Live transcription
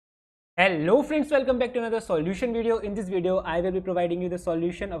Hello friends, welcome back to another solution video. In this video, I will be providing you the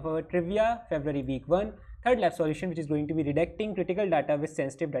solution of our trivia February week 1 third lab solution, which is going to be redacting critical data with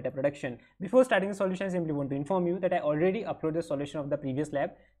sensitive data production. Before starting the solution, I simply want to inform you that I already uploaded the solution of the previous lab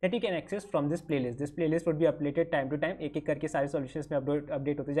that you can access from this playlist. This playlist would be updated time to time. एक एक करके सारे solutions में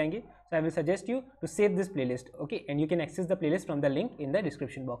update होते जाएंगे. So I will suggest you to save this playlist, okay? And you can access the playlist from the link in the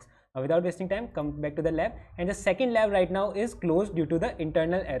description box. Now without wasting time, come back to the lab. And the second lab right now is closed due to the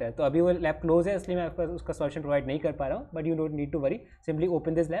internal error. तो अभी वो lab close है, इसलिए मैं आपको उसका solution provide नहीं कर पा रहा हूँ. But you don't need to worry. Simply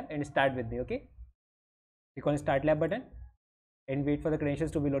open this lab and start with me, okay? Click on start lab button and wait for the credentials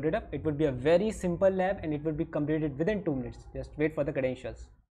to be loaded up. It would be a very simple lab and it will be completed within 2 minutes. Just wait for the credentials.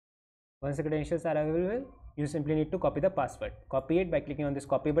 Once the credentials are available, you simply need to copy the password. Copy it by clicking on this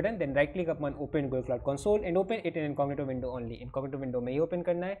copy button, then right click upon open Google Cloud console and open it in incognito window only. Incognito window में ही open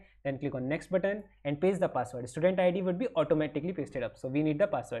करना है. Then click on next button and paste the password. Student ID would be automatically pasted up. So we need the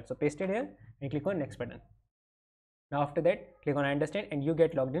password. So paste it here and click on next button. Now after that, click on I understand and you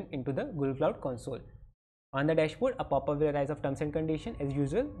get logged in into the Google Cloud console. On the dashboard, a pop-up will arise of terms and conditions as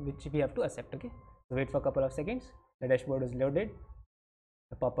usual, which we have to accept, okay? So wait for a couple of seconds. The dashboard is loaded.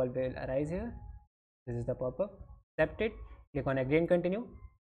 The pop-up will arise here. This is the pop-up. Accept it. Click on agree and continue.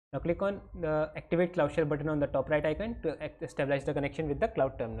 Now click on the activate cloud share button on the top right icon to establish the connection with the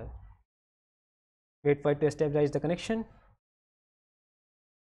cloud terminal. Wait for it to establish the connection.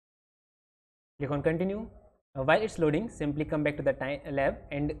 Click on continue. Now while it's loading, simply come back to the lab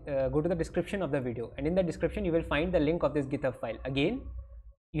and go to the description of the video, and in the description you will find the link of this GitHub file. Again,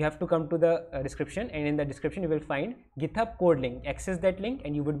 you have to come to the description, and in the description you will find GitHub code link. Access that link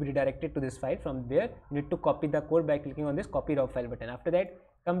and you would be redirected to this file. From there you need to copy the code by clicking on this copy raw file button. After that,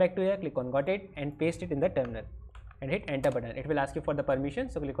 come back to here, click on got it and paste it in the terminal and hit enter button. It will ask you for the permission,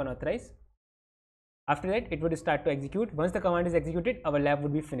 so click on authorize. After that, it would start to execute. Once the command is executed, our lab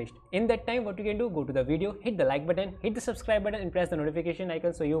would be finished. In that time, what you can do, go to the video, hit the like button, hit the subscribe button and press the notification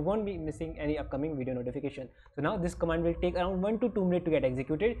icon so you won't be missing any upcoming video notification. So now this command will take around 1 to 2 minutes to get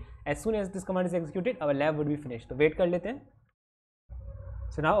executed. As soon as this command is executed, our lab would be finished. So wait kar lete hain.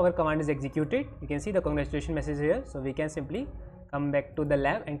 So now our command is executed. You can see the congratulations message here. So we can simply come back to the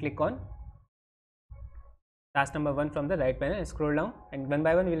lab and click on task number 1 from the right panel and scroll down, and one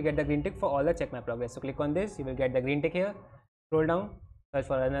by one we will get the green tick for all the check my progress. So click on this, you will get the green tick here. Scroll down, search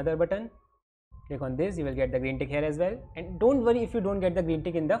for another button, click on this, you will get the green tick here as well. And don't worry if you don't get the green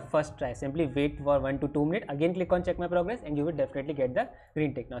tick in the first try, simply wait for 1 to 2 minutes, again click on check my progress and you will definitely get the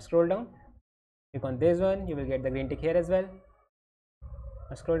green tick. Now scroll down, click on this one, you will get the green tick here as well.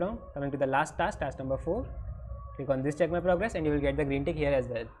 Now scroll down, coming to the last task, task number 4, click on this check my progress and you will get the green tick here as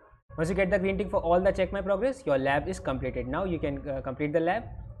well. Once you get the green tick for all the check my progress, your lab is completed. Now you can complete the lab.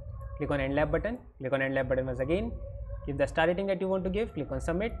 Click on end lab button, click on end lab button once again, give the star rating that you want to give, click on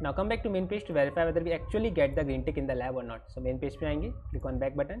submit. Now come back to main page to verify whether we actually get the green tick in the lab or not. So main page पे आएंगे, click on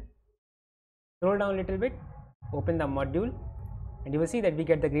back button, scroll down a little bit, open the module and you will see that we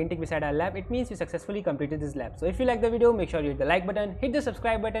get the green tick beside our lab. It means you successfully completed this lab. So if you like the video, make sure you hit the like button, hit the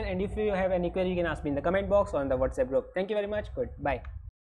subscribe button, and if you have any query you can ask me in the comment box or on the WhatsApp group. Thank you very much. Goodbye.